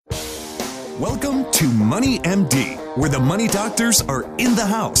Welcome to Money MD, where the money doctors are in the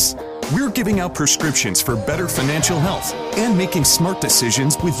house. We're giving out prescriptions for better financial health and making smart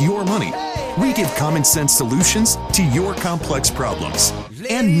decisions with your money. We give common sense solutions to your complex problems.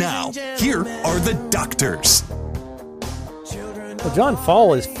 And now, here are the doctors. Well, John,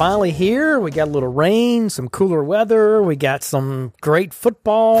 fall is finally here. We got a little rain, some cooler weather. We got some great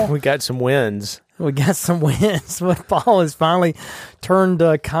football. We got some wins. Football has finally turned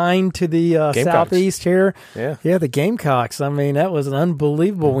kind to the southeast here. Yeah, the Gamecocks. I mean, that was an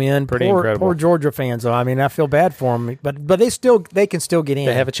unbelievable win. Pretty incredible. Poor Georgia fans, though. I mean, I feel bad for them, but they can still get in.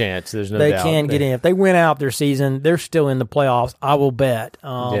 They have a chance. There's no doubt. They can get in. If they win out their season, they're still in the playoffs, I will bet.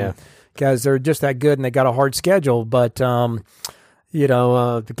 Because they're just that good and they got a hard schedule. But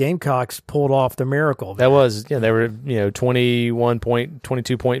the Gamecocks pulled off the miracle. That was, they were,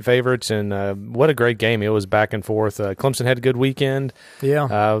 22 point favorites, and what a great game. It was back and forth. Clemson had a good weekend.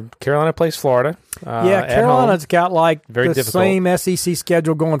 Yeah. Carolina plays Florida. Carolina's got very the difficult. same SEC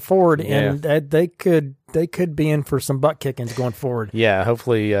schedule going forward, Yeah. and they could be in for some butt kickings going forward. Yeah,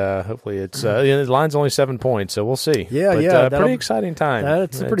 hopefully it's the line's only 7 points, so we'll see. Pretty exciting time.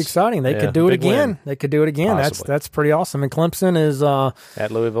 That's pretty exciting. They could do it again. Win. They could do it again. Possibly. That's pretty awesome. And Clemson is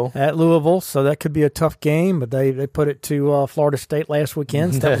at Louisville. So that could be a tough game, but they put it to Florida State last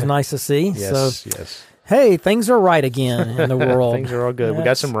weekend. So that was nice to see. Yes. Hey, things are right again in the world. Things are all good. We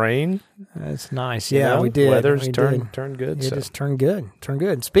got some rain. That's nice. Yeah, we did. Weather's turned good. It just turned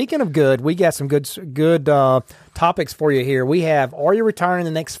good. Speaking of good, we got some good topics for you here. We have, are you retiring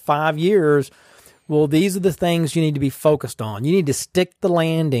in the next 5 years? Well, these are the things you need to be focused on. You need to stick the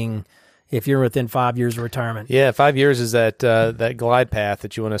landing if you're within 5 years of retirement. Yeah, 5 years is that glide path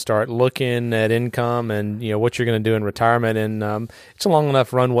that you want to start looking at income and what you're going to do in retirement. And it's a long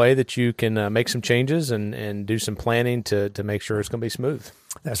enough runway that you can make some changes and do some planning to make sure it's going to be smooth.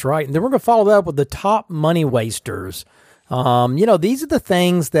 That's right. And then we're going to follow that up with the top money wasters. These are the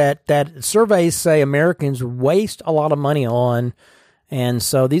things that surveys say Americans waste a lot of money on. And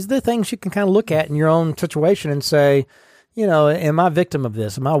so these are the things you can kind of look at in your own situation and say, am I a victim of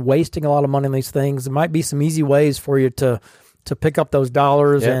this? Am I wasting a lot of money on these things? There might be some easy ways for you to pick up those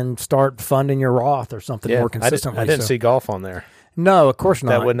dollars and start funding your Roth or something more consistently. I didn't see golf on there. No, of course not.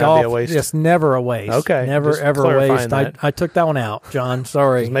 That would not golf, be a waste? Just never a waste. Okay. Never, ever a waste. I took that one out, John.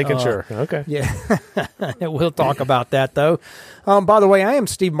 Sorry. Just making sure. Okay. Yeah. We'll talk about that, though. By the way, I am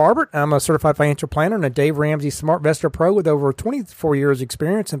Steve Marbert. I'm a certified financial planner and a Dave Ramsey SmartVestor Pro with over 24 years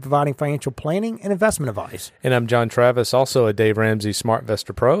experience in providing financial planning and investment advice. And I'm John Travis, also a Dave Ramsey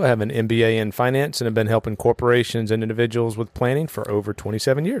SmartVestor Pro. I have an MBA in finance and have been helping corporations and individuals with planning for over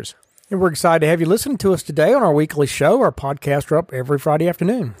 27 years. And we're excited to have you listen to us today on our weekly show. Our podcasts are up every Friday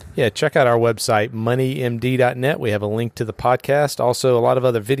afternoon. Yeah, check out our website, moneymd.net. We have a link to the podcast. Also, a lot of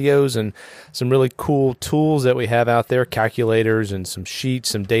other videos and some really cool tools that we have out there, calculators and some sheets,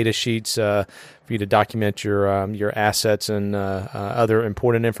 some data sheets for you to document your assets and other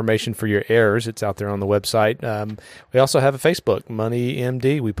important information for your heirs. It's out there on the website. We also have a Facebook,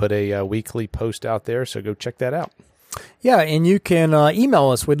 MoneyMD. We put a weekly post out there, so go check that out. Yeah, and you can email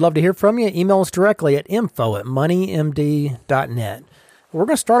us. We'd love to hear from you. Email us directly at info@moneymd.net. We're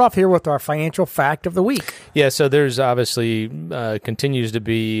going to start off here with our financial fact of the week. Yeah, so there's obviously continues to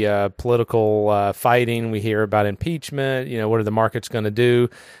be political fighting. We hear about impeachment. What are the markets going to do?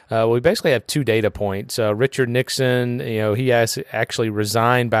 We basically have two data points. Richard Nixon, he actually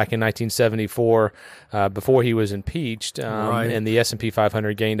resigned back in 1974 before he was impeached, and the S&P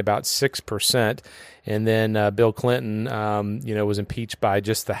 500 gained about 6%. And then Bill Clinton, was impeached by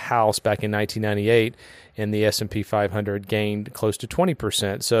just the House back in 1998, and the S&P 500 gained close to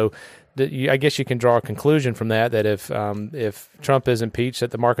 20%. So I guess you can draw a conclusion from that if Trump is impeached,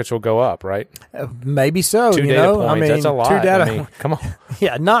 that the markets will go up, right? Maybe so. Two data points. That's a lot. Come on.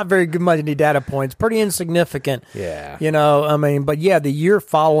 Yeah, not very good many data points. Pretty insignificant. Yeah. But yeah, the year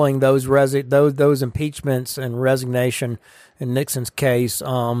following those impeachments and resignation in Nixon's case,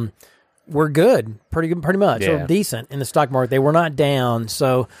 we're good, pretty much, or decent in the stock market. They were not down.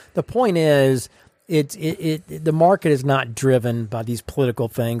 So the point is, the market is not driven by these political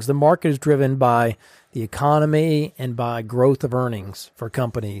things. The market is driven by the economy and by growth of earnings for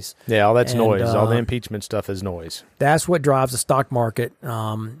companies. Yeah, all that's noise. All the impeachment stuff is noise. That's what drives the stock market,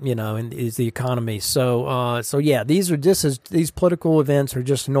 and is the economy. So yeah, these political events are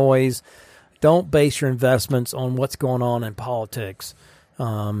just noise. Don't base your investments on what's going on in politics.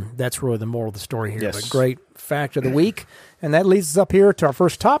 That's really the moral of the story here. Yes. But great fact of the week. And that leads us up here to our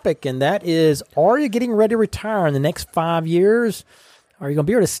first topic, and that is, are you getting ready to retire in the next 5 years? Are you going to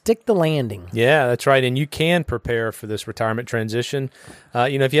be able to stick the landing? Yeah, that's right. And you can prepare for this retirement transition.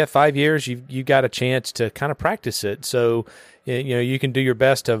 If you have 5 years, you got a chance to kind of practice it. So, you can do your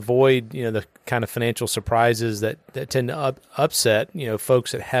best to avoid, the kind of financial surprises that tend to upset,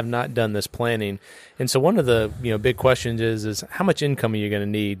 folks that have not done this planning. And so one of the, big questions is how much income are you going to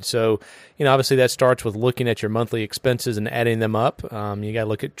need? So, obviously that starts with looking at your monthly expenses and adding them up. You got to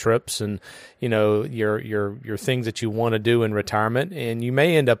look at trips and, your things that you want to do in retirement. And you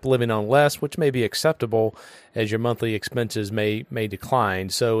may end up living on less, which may be acceptable as your monthly expenses may decline.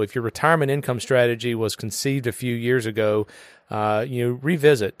 So if your retirement income strategy was conceived a few years ago,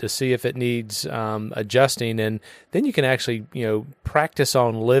 revisit to see if it needs adjusting, and then you can actually, practice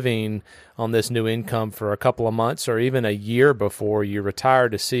on living on this new income for a couple of months or even a year before you retire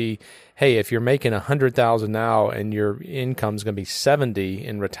to see, hey, if you're making $100,000 now and your income is going to be 70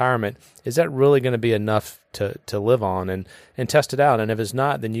 in retirement, is that really going to be enough to live on, and test it out? And if it's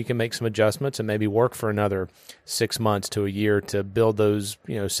not, then you can make some adjustments and maybe work for another 6 months to a year to build those,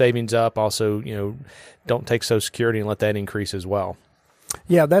 savings up. Also, don't take Social Security and let that increase as well.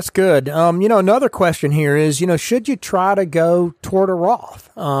 Yeah, that's good. Another question here is, should you try to go toward a Roth?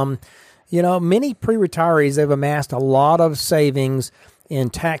 Many pre-retirees, they've amassed a lot of savings in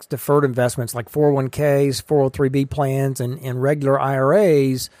tax-deferred investments like 401ks, 403b plans, and regular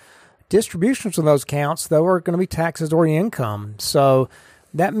IRAs. Distributions from those accounts, though, are going to be tax-exempt income. So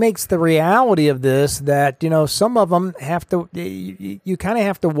that makes the reality of this that, some of them have to, you kind of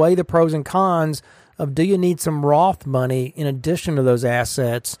have to weigh the pros and cons of, do you need some Roth money in addition to those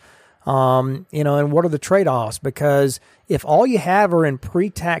assets? And what are the trade-offs? Because if all you have are in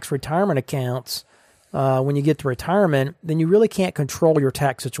pre-tax retirement accounts, when you get to retirement, then you really can't control your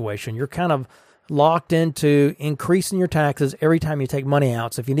tax situation. You're kind of locked into increasing your taxes every time you take money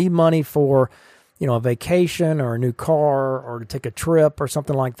out. So if you need money for, a vacation or a new car or to take a trip or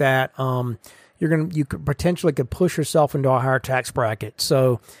something like that, you could potentially push yourself into a higher tax bracket.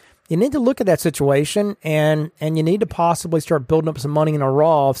 So you need to look at that situation, and you need to possibly start building up some money in a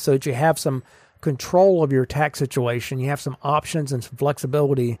Roth so that you have some control of your tax situation. You have some options and some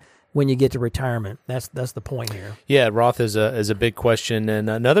flexibility when you get to retirement. That's the point here. Yeah, Roth is a big question. And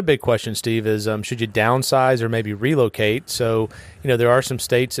another big question, Steve, is should you downsize or maybe relocate? So, there are some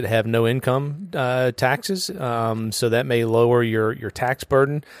states that have no income taxes, so that may lower your tax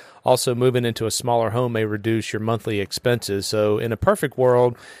burden. Also, moving into a smaller home may reduce your monthly expenses. So in a perfect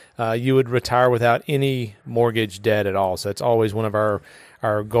world, you would retire without any mortgage debt at all. So that's always one of our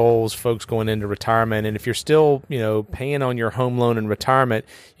goals, folks going into retirement. And if you're still, paying on your home loan in retirement,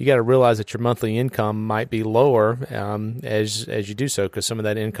 you got to realize that your monthly income might be lower as you do so, because some of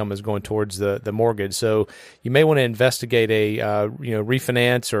that income is going towards the mortgage. So you may want to investigate a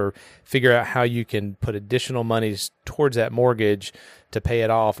refinance or figure out how you can put additional monies towards that mortgage to pay it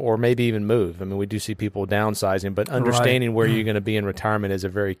off, or maybe even move. I mean, we do see people downsizing, but understanding where you're going to be in retirement is a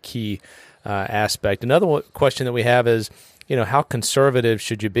very key aspect. Another question that we have is, how conservative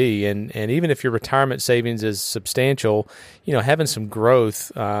should you be? And even if your retirement savings is substantial, having some growth,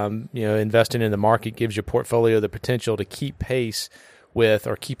 investing in the market gives your portfolio the potential to keep pace with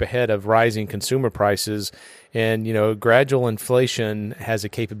or keep ahead of rising consumer prices. And, gradual inflation has a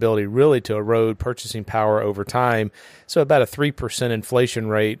capability really to erode purchasing power over time. So about a 3% inflation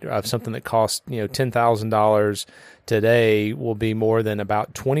rate of something that costs, $10,000 today will be more than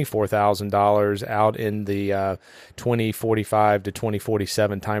about $24,000 out in the 2045 to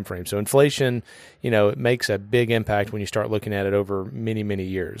 2047 timeframe. So inflation, it makes a big impact when you start looking at it over many, many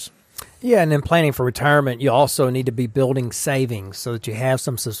years. Yeah, and in planning for retirement, you also need to be building savings so that you have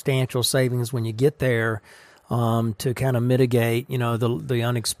some substantial savings when you get there, to kind of mitigate, the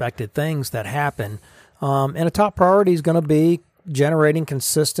unexpected things that happen. And a top priority is going to be generating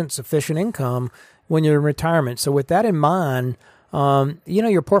consistent, sufficient income when you're in retirement. So with that in mind,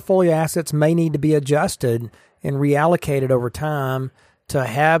 your portfolio assets may need to be adjusted and reallocated over time to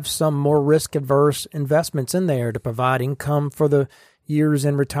have some more risk-averse investments in there to provide income for the years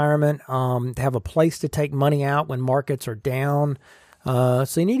in retirement, to have a place to take money out when markets are down. So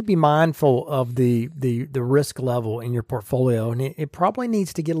you need to be mindful of the risk level in your portfolio, and it probably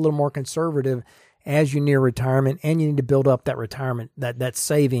needs to get a little more conservative as you near retirement, and you need to build up that retirement, that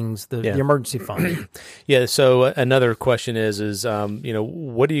savings, the emergency fund. Yeah. So another question is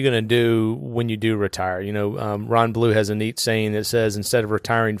what are you going to do when you do retire? Ron Blue has a neat saying that says, instead of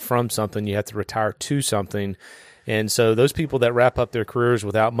retiring from something, you have to retire to something. And so those people that wrap up their careers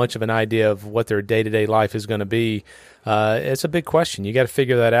without much of an idea of what their day-to-day life is going to be, it's a big question. You got to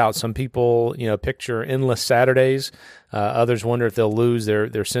figure that out. Some people, picture endless Saturdays. Others wonder if they'll lose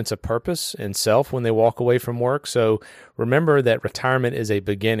their sense of purpose and self when they walk away from work. So remember that retirement is a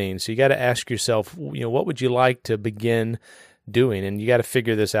beginning. So you got to ask yourself, what would you like to begin doing? And you got to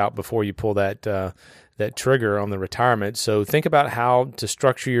figure this out before you pull that trigger on the retirement. So think about how to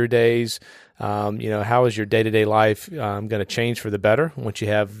structure your days. How is your day-to-day life going to change for the better once you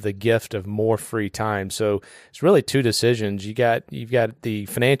have the gift of more free time? So it's really two decisions. You've got the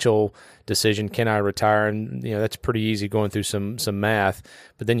financial decision, can I retire? And that's pretty easy going through some math.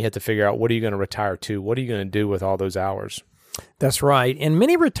 But then you have to figure out, what are you going to retire to? What are you going to do with all those hours? That's right. And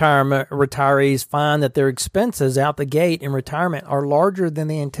many retirees find that their expenses out the gate in retirement are larger than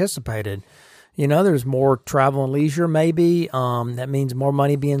they anticipated. There's more travel and leisure maybe. That means more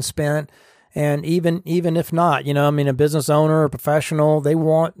money being spent. And even if not, a business owner or professional, they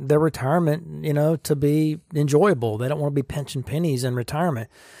want their retirement, to be enjoyable. They don't want to be pinching pennies in retirement.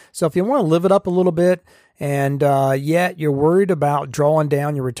 So if you want to live it up a little bit and yet you're worried about drawing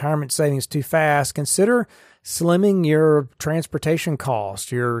down your retirement savings too fast, consider slimming your transportation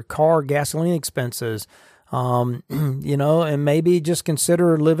costs, your car gasoline expenses, and maybe just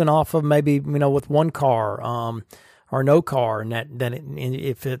consider living off of maybe, with one car, or no car, and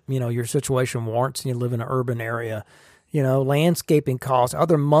if your situation warrants and you live in an urban area, landscaping costs,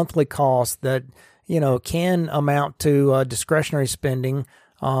 other monthly costs that, can amount to discretionary spending.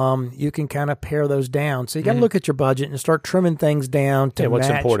 You can kind of pare those down. So you got to look at your budget and start trimming things down to what's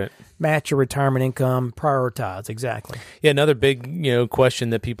important. Match your retirement income, prioritize. Exactly. Yeah. Another big,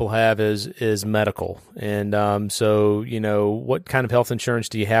 question that people have is medical. And, so, what kind of health insurance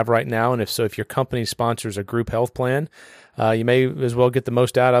do you have right now? And if your company sponsors a group health plan, you may as well get the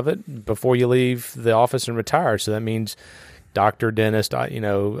most out of it before you leave the office and retire. So that means doctor, dentist,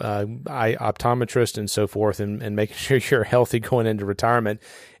 optometrist, and so forth, and making sure you're healthy going into retirement.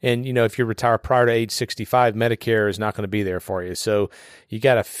 And, if you retire prior to age 65, Medicare is not going to be there for you. So you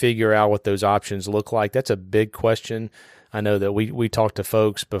got to figure out what those options look like. That's a big question. I know that we talk to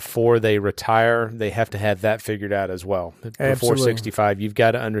folks before they retire, they have to have that figured out as well. Before Absolutely. 65, you've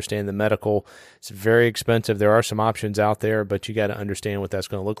got to understand the medical. It's very expensive. There are some options out there, but you got to understand what that's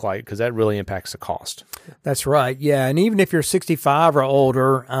going to look like because that really impacts the cost. That's right. Yeah. And even if you're 65 or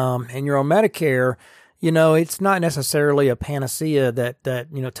older and you're on Medicare, it's not necessarily a panacea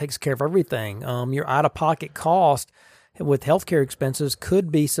that takes care of everything. Your out-of-pocket cost with healthcare expenses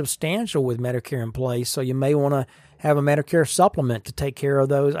could be substantial with Medicare in place. So you may want to have a Medicare supplement to take care of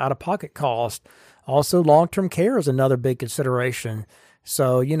those out-of-pocket costs. Also, long-term care is another big consideration.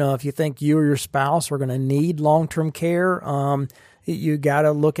 So, if you think you or your spouse are going to need long-term care, you got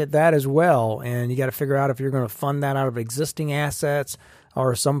to look at that as well. And you got to figure out if you're going to fund that out of existing assets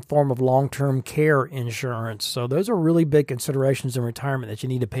or some form of long-term care insurance. So those are really big considerations in retirement that you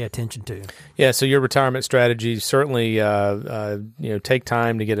need to pay attention to. Yeah, so your retirement strategy certainly, take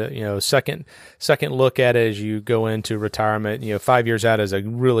time to get a second look at it as you go into retirement. 5 years out is a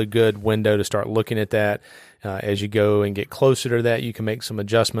really good window to start looking at that. As you go and get closer to that, you can make some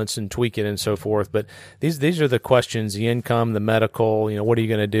adjustments and tweak it and so forth. But these are the questions: the income, the medical, what are you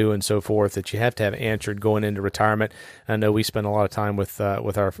going to do, and so forth, that you have to have answered going into retirement. I know we spend a lot of time with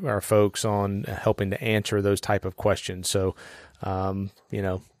our folks on helping to answer those type of questions. So,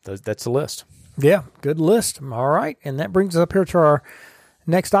 that's the list. Yeah, good list. All right, and that brings us up here to our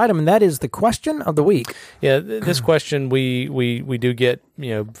next item, and that is the question of the week. Yeah, this question we do get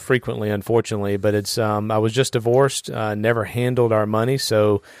frequently, unfortunately, but it's I was just divorced, never handled our money,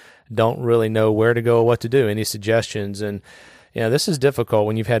 so don't really know where to go or what to do. Any suggestions? And this is difficult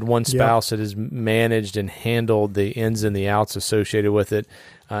when you've had one spouse that has managed and handled the ins and the outs associated with it,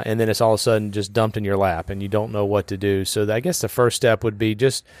 and then it's all of a sudden just dumped in your lap, and you don't know what to do. So I guess the first step would be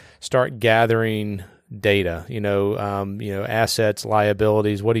just start gathering data, assets,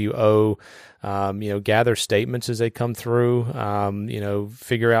 liabilities, what do you owe, gather statements as they come through,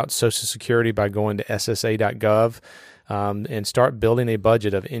 figure out Social Security by going to ssa.gov, and start building a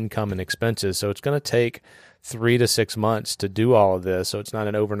budget of income and expenses. So it's going to take 3 to 6 months to do all of this. So it's not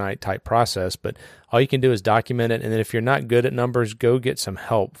an overnight type process, but all you can do is document it. And then if you're not good at numbers, go get some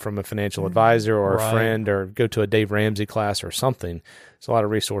help from a financial advisor or a friend, or go to a Dave Ramsey class or something. There's a lot of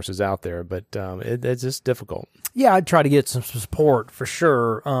resources out there, but it's just difficult. Yeah, I'd try to get some support for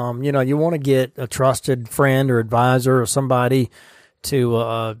sure. You want to get a trusted friend or advisor or somebody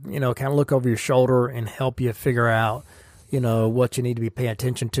to, kind of look over your shoulder and help you figure out, what you need to be paying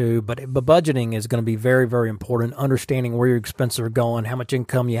attention to. But budgeting is going to be very, very important. Understanding where your expenses are going, how much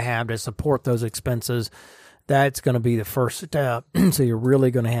income you have to support those expenses. that's going to be the first step. So you're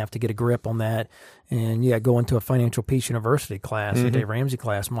really going to have to get a grip on that. And go into a Financial Peace University class, a Dave Ramsey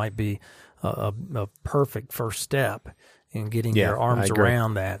class might be a perfect first step in getting your arms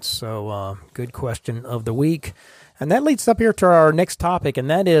around that. So good question of the week. And that leads up here to our next topic, and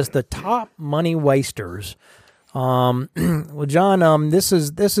that is the top money wasters. Well, John, this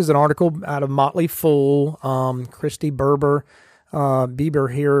is an article out of Motley Fool, Christy Bieber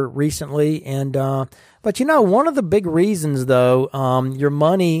here recently, and but one of the big reasons though, your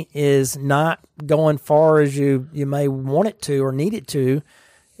money is not going far as you may want it to or need it to,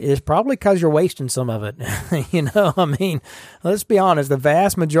 is probably because you're wasting some of it. I mean, let's be honest, the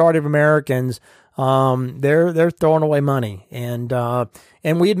vast majority of Americans, they're throwing away money, and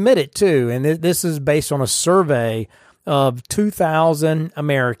we admit it too. And this is based on a survey of 2,000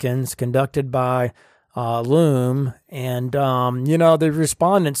 Americans conducted by Loom, and the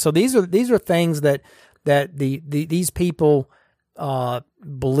respondents. So these are things that these people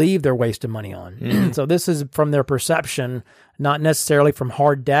believe they're wasting money on. So this is from their perception, not necessarily from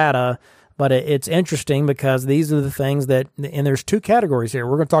hard data. But it's interesting because these are the things that, and there's two categories here.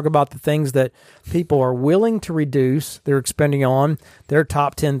 We're going to talk about the things that people are willing to reduce their expending on, their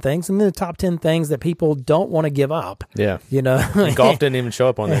top 10 things, and then the top 10 things that people don't want to give up. Yeah. Golf didn't even show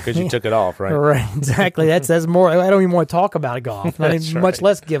up on there because you took it off, right? Right, exactly. That's more, I don't even want to talk about golf, much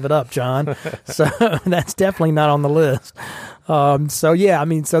less give it up, John. So that's definitely not on the list. So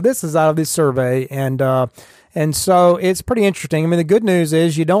this is out of this survey, and so it's pretty interesting. I mean, the good news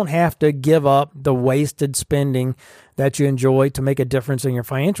is you don't have to give up the wasted spending that you enjoy to make a difference in your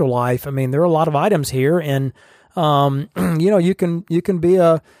financial life. I mean, there are a lot of items here, and you can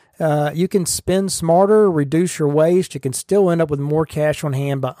spend smarter, reduce your waste. You can still end up with more cash on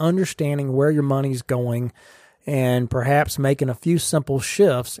hand by understanding where your money's going, and perhaps making a few simple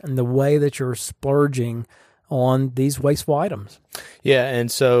shifts in the way that you're splurging on these wasteful items. Yeah,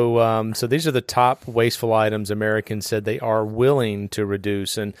 and so these are the top wasteful items Americans said they are willing to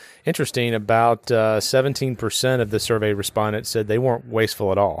reduce. And interesting, about 17% of the survey respondents said they weren't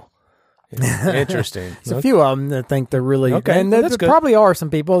wasteful at all. Interesting. There's a few of them that think they're really okay. And there probably are some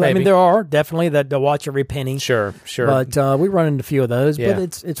people. Maybe. I mean, there are definitely that watch every penny. Sure. But we run into a few of those, but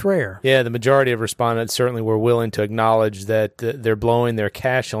it's rare. Yeah, the majority of respondents certainly were willing to acknowledge that they're blowing their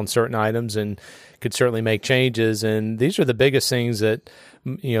cash on certain items and could certainly make changes. And these are the biggest things that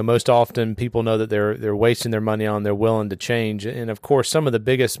most often people know that they're wasting their money on. They're willing to change. And of course, some of the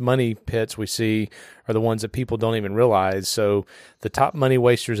biggest money pits we see are the ones that people don't even realize. So the top money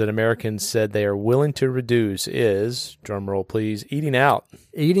wasters that Americans said they are willing to reduce is, drum roll please, eating out.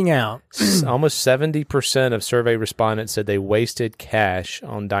 Eating out. Almost 70% of survey respondents said they wasted cash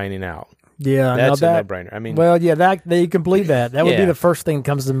on dining out. Yeah, that's a no-brainer. I mean, that you can believe that. That would be the first thing that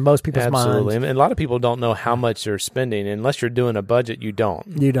comes to most people's minds. Absolutely, and a lot of people don't know how much they're spending. Unless you're doing a budget, you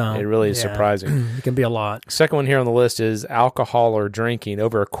don't. You don't. It really is surprising. It can be a lot. Second one here on the list is alcohol or drinking.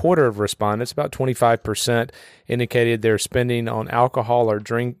 Over a quarter of respondents, about 25%, indicated their spending on alcohol or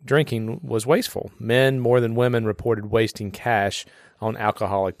drinking was wasteful. Men, more than women, reported wasting cash on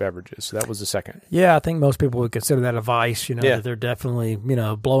alcoholic beverages. So that was the second. Yeah, I think most people would consider that a vice, that they're definitely,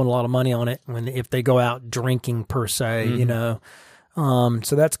 blowing a lot of money on it if they go out drinking per se,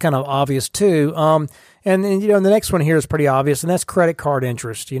 So that's kind of obvious too. And then, the next one here is pretty obvious, and that's credit card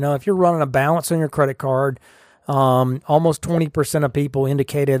interest. If you're running a balance on your credit card, almost 20% of people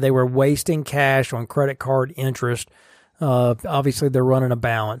indicated they were wasting cash on credit card interest. Obviously they're running a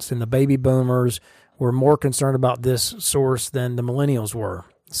balance, and the baby boomers were more concerned about this source than the millennials were.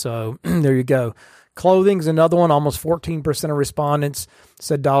 So there you go. Clothing's another one. Almost 14% of respondents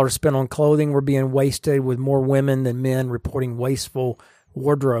said dollars spent on clothing were being wasted, with more women than men reporting wasteful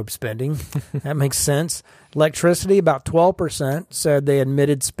wardrobe spending. That makes sense. Electricity, about 12% said they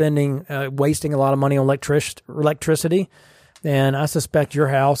admitted wasting a lot of money on electricity. And I suspect your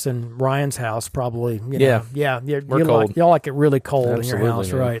house and Ryan's house probably, we're cold. Y'all like it really cold. Absolutely, in your house,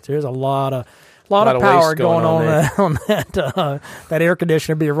 yeah. Right? There's a lot of power going on that air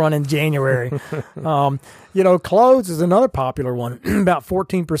conditioner be run in January. Clothes is another popular one. About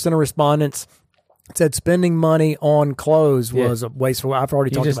 14% of respondents said spending money on clothes was wasteful. I've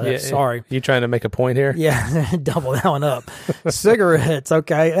already talked about that. Sorry. You trying to make a point here? Yeah, double that one up. Cigarettes,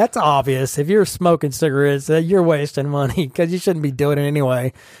 okay, that's obvious. If you're smoking cigarettes, you're wasting money because you shouldn't be doing it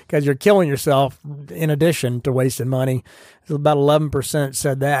anyway because you're killing yourself in addition to wasting money. So about 11%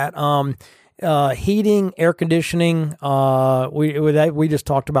 said that. Heating, air conditioning, we just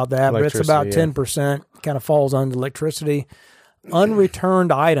talked about that, but it's about 10%, kind of falls under electricity.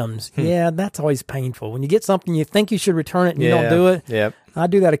 Unreturned items. Yeah, that's always painful. When you get something you think you should return it and you don't do it. Yep. I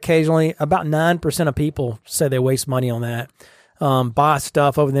do that occasionally. About 9% of people say they waste money on that. Buy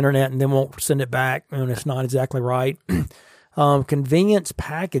stuff over the internet and then won't send it back when it's not exactly right. Convenience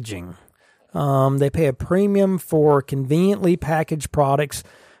packaging. They pay a premium for conveniently packaged products,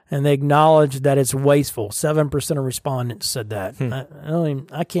 and they acknowledge that it's wasteful. 7% of respondents said that.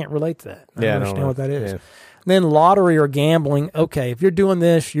 I can't relate to that. I don't understand what that is. Yeah. Then lottery or gambling. Okay, if you're doing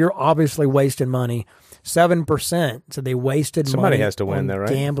this, you're obviously wasting money. 7%. So they wasted Somebody money has to win, though, right?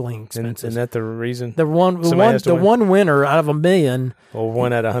 Gambling expenses. Isn't that the reason? The one winner out of a million. Well,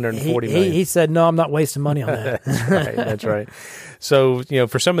 one out of 140 million. He said, no, I'm not wasting money on that. That's right. So,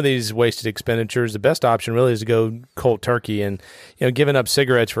 for some of these wasted expenditures, the best option really is to go cold turkey. And, giving up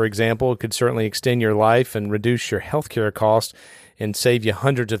cigarettes, for example, could certainly extend your life and reduce your healthcare costs and save you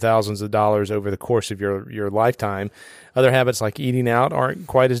hundreds of thousands of dollars over the course of your lifetime. Other habits like eating out aren't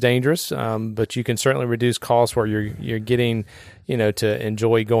quite as dangerous, but you can certainly reduce costs where you're getting, to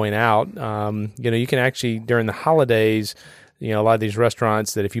enjoy going out. You can actually, during the holidays, a lot of these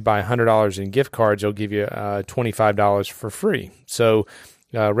restaurants that if you buy $100 in gift cards, they'll give you $25 for free. So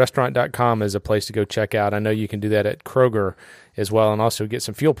restaurant.com is a place to go check out. I know you can do that at Kroger as well, and also get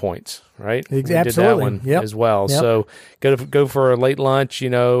some fuel points, right? Absolutely. We did that one as well. Yep. So go for a late lunch,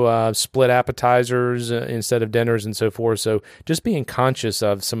 split appetizers instead of dinners and so forth. So just being conscious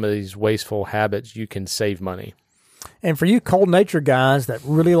of some of these wasteful habits, you can save money. And for you cold nature guys that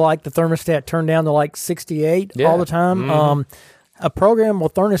really like the thermostat turned down to like 68 all the time, a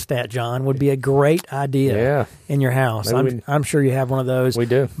programmable thermostat, John, would be a great idea in your house. I'm sure you have one of those. We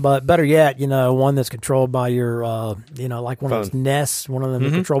do. But better yet, one that's controlled by your, like one of those Nests, one of them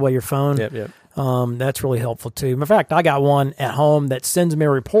that's controlled by your phone. Yep. That's really helpful too. In fact, I got one at home that sends me a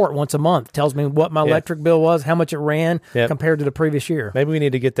report once a month, tells me what my electric bill was, how much it ran compared to the previous year. Maybe we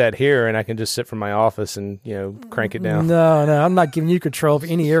need to get that here, and I can just sit from my office and crank it down. No, I'm not giving you control of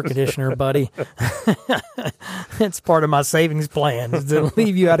any air conditioner, buddy. It's part of my savings plan is to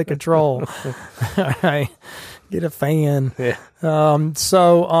leave you out of control. All right, get a fan. Yeah.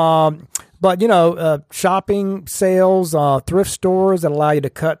 But, shopping, sales, thrift stores that allow you to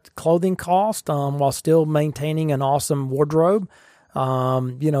cut clothing costs while still maintaining an awesome wardrobe.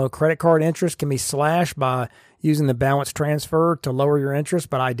 Credit card interest can be slashed by using the balance transfer to lower your interest,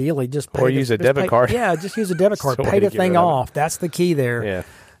 but ideally just pay. Or use a debit card. Yeah, just use a debit card. Pay the thing off. That's the key there. Yeah.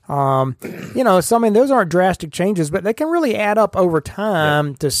 Those aren't drastic changes, but they can really add up over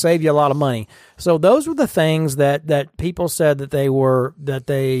time to save you a lot of money. So those were the things that people said that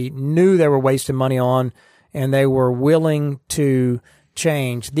they knew they were wasting money on, and they were willing to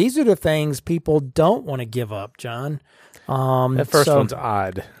change. These are the things people don't want to give up, John. That first one's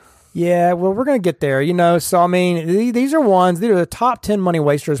odd. Yeah, well, we're going to get there, So, these are the top 10 money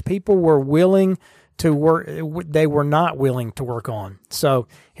wasters people were willing to work. They were not willing to work on. So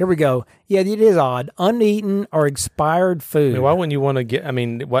here we go. Yeah, it is odd. Uneaten or expired food. Why wouldn't you want to get?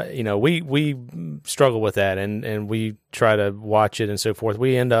 We struggle with that, and we try to watch it and so forth.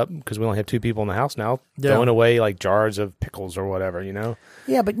 We end up, because we only have 2 people in the house now, throwing away like jars of pickles or whatever.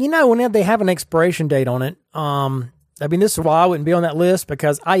 Yeah, but when they have an expiration date on it, this is why I wouldn't be on that list,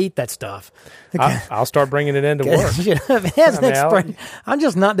 because I eat that stuff. I'll start bringing it into work. If it has an expiration, I'm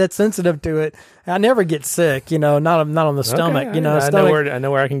just not that sensitive to it. I never get sick, not on the stomach. I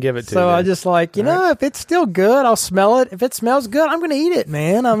know where I can give it to. So I just if it's still good, I'll smell it. If it smells good, I'm going to eat it,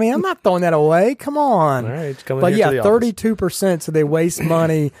 man. I'm not throwing that away. Come on. All right, coming but here to the 32%. So they waste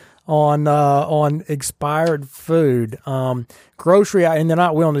money on expired food. Grocery, and they're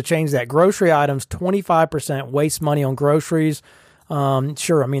not willing to change that. Grocery items, 25% waste money on groceries.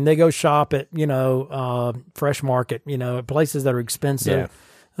 Sure, they go shop at, Fresh Market, at places that are expensive.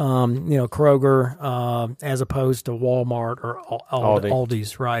 Kroger, as opposed to Walmart or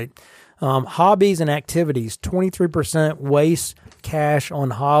Aldi's, right? Hobbies and activities, 23% waste cash on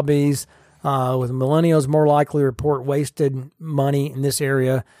hobbies, with millennials more likely to report wasted money in this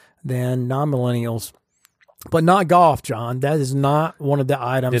area than non-millennials. But not golf, John. That is not one of the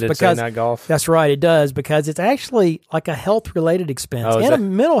items. Did it say not golf? That's right, it does, because it's actually like a health-related expense and a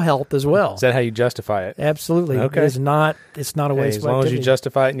mental health as well. Is that how you justify it? Absolutely. Okay. It's not a waste of activity. As long as you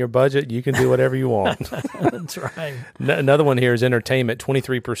justify it in your budget, you can do whatever you want. That's right. Another one here is entertainment.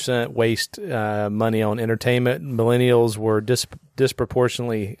 23% waste money on entertainment. Millennials were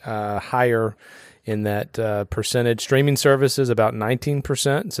disproportionately higher in that percentage. Streaming services, about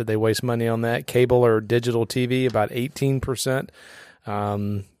 19%, so they waste money on that. Cable or digital TV, about 18%.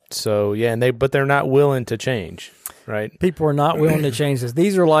 But they're not willing to change, right? People are not willing to change this.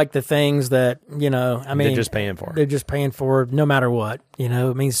 These are like the things that, they're just paying for. They're just paying for no matter what,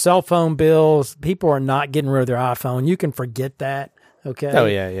 cell phone bills, people are not getting rid of their iPhone. You can forget that. Okay. Oh,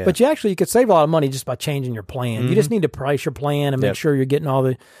 yeah. But you could save a lot of money just by changing your plan. You just need to price your plan and make sure you're getting all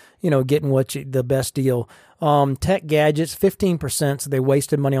the, getting the best deal. Tech gadgets, 15%. So they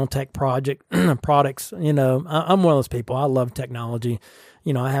wasted money on tech products. I'm one of those people. I love technology.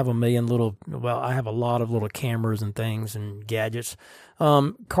 I have I have a lot of little cameras and things and gadgets.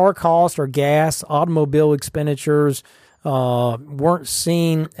 Car costs or gas, automobile expenditures, weren't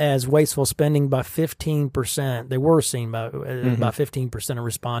seen as wasteful spending by 15%. They were seen by 15% of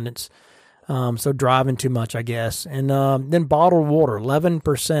respondents. So driving too much, I guess. And then bottled water,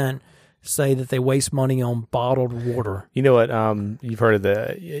 11% say that they waste money on bottled water. You know what? You've heard of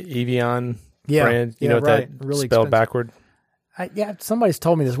the Evian brand? You know what that really spelled expensive. Backward? Somebody's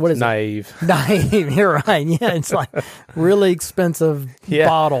told me this. What is Naive. it? Naive. You're right. Yeah, it's like really expensive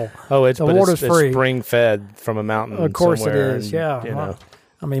bottle. Oh, the water's free. It's spring fed from a mountain. Of course it is. And,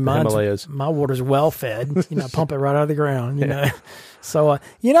 my water's well fed. Pump it right out of the ground. So,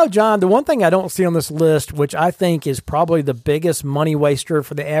 John, the one thing I don't see on this list, which I think is probably the biggest money waster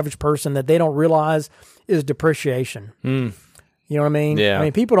for the average person that they don't realize, is depreciation. You know what I mean? Yeah. I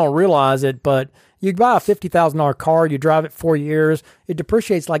mean, people don't realize it, but you buy a $50,000 car, you drive it 4 years, it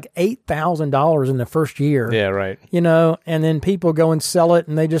depreciates like $8,000 in the first year. Yeah, right. And then people go and sell it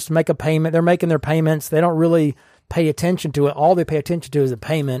and they just make a payment. They're making their payments. They don't really pay attention to it. All they pay attention to is the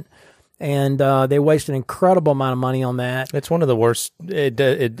payment. And they waste an incredible amount of money on that. It's one of the worst.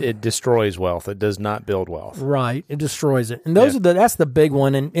 It destroys wealth. It does not build wealth. Right. It destroys it. And that's the big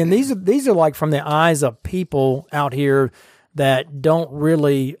one. And these are like from the eyes of people out here that don't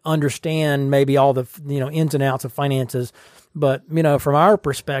really understand maybe all the ins and outs of finances. But from our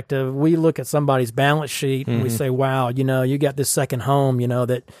perspective, we look at somebody's balance sheet and we say, wow, you got this second home,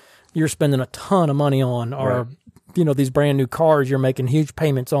 that you're spending a ton of money on, or these brand new cars you're making huge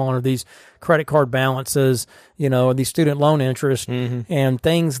payments on, or these credit card balances, or these student loan interest, and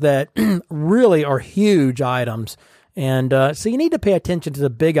things that really are huge items. And so you need to pay attention to the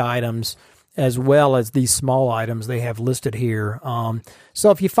big items as well as these small items they have listed here.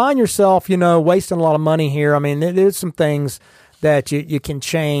 So if you find yourself, wasting a lot of money here, I mean, there's some things that you can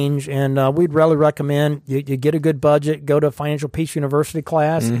change, and we'd really recommend you get a good budget, go to a Financial Peace University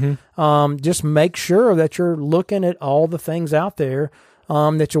class. Just make sure that you're looking at all the things out there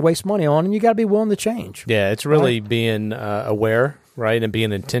that you waste money on, and you got to be willing to change. Yeah, it's really being aware, right, and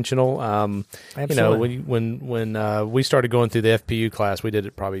being intentional. Absolutely. When we started going through the FPU class, we did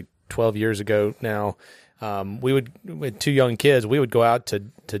it probably 12 years ago now. With two young kids, we would go out to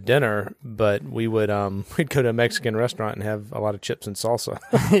dinner, but we'd go to a Mexican restaurant and have a lot of chips and salsa.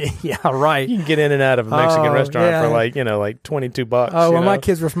 Yeah, right. You can get in and out of a Mexican restaurant for like $22. Oh, when my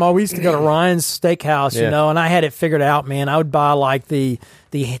kids were small, we used to go to Ryan's Steakhouse, and I had it figured out, man. I would buy like the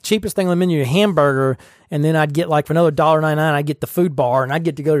cheapest thing on the menu, a hamburger, and then I'd get like for another $1.99, I'd get the food bar, and I'd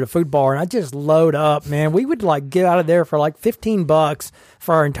get to go to the food bar, and I'd just load up, man. We would like get out of there for like $15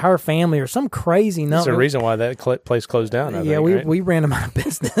 for our entire family or some crazy number. There's a reason why that place closed down. I think, we ran them out of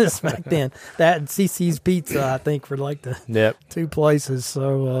business back then. That and CC's Pizza, I think, were like the two places.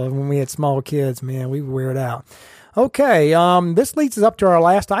 So when we had small kids, man, we would wear it out. Okay, this leads us up to our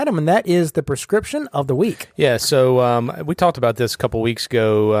last item, and that is the prescription of the week. Yeah, so we talked about this a couple weeks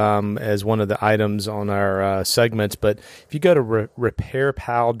ago as one of the items on our segments, but if you go to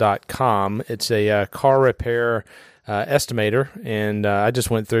repairpal.com, it's a car repair estimator, and I just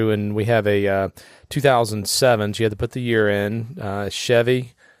went through, and we have a 2007, so you have to put the year in,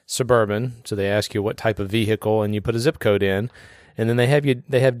 Chevy Suburban, so they ask you what type of vehicle, and you put a zip code in. And then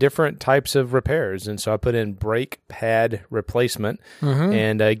they have different types of repairs, and so I put in brake pad replacement,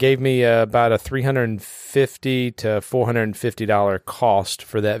 and it gave me about a $350 to $450 cost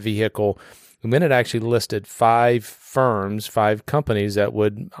for that vehicle. And then it actually listed 5 companies that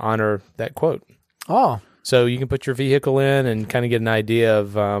would honor that quote. Oh. So you can put your vehicle in and kind of get an idea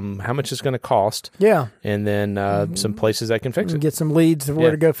of how much it's going to cost. Yeah. And then some places that can fix it. Get some leads of where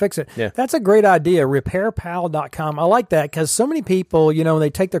to go fix it. Yeah. That's a great idea, repairpal.com. I like that because so many people, when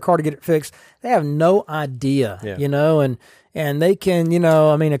they take their car to get it fixed, they have no idea, and they can,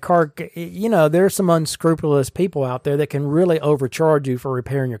 a car, there's some unscrupulous people out there that can really overcharge you for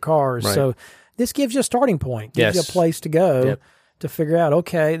repairing your cars. Right. So this gives you a starting point, gives you a place to go. Yep. To figure out,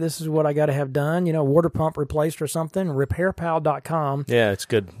 okay, this is what I got to have done, water pump replaced or something, repairpal.com. Yeah, it's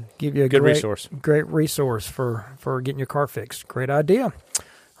good. Give you a good resource. Great resource for getting your car fixed. Great idea.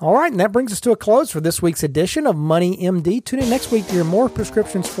 All right, and that brings us to a close for this week's edition of Money MD. Tune in next week to hear more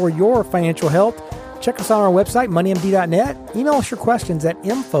prescriptions for your financial health. Check us out on our website, moneymd.net. Email us your questions at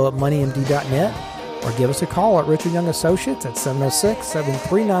info@moneymd.net. or give us a call at Richard Young Associates at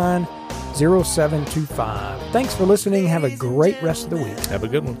 706-739-0725. Thanks for listening. Have a great rest of the week. Have a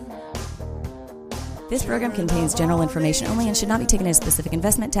good one. This program contains general information only and should not be taken as specific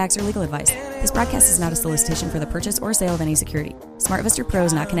investment, tax, or legal advice. This broadcast is not a solicitation for the purchase or sale of any security. SmartVestor Pro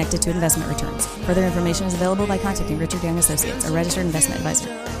is not connected to investment returns. Further information is available by contacting Richard Young Associates, a registered investment advisor.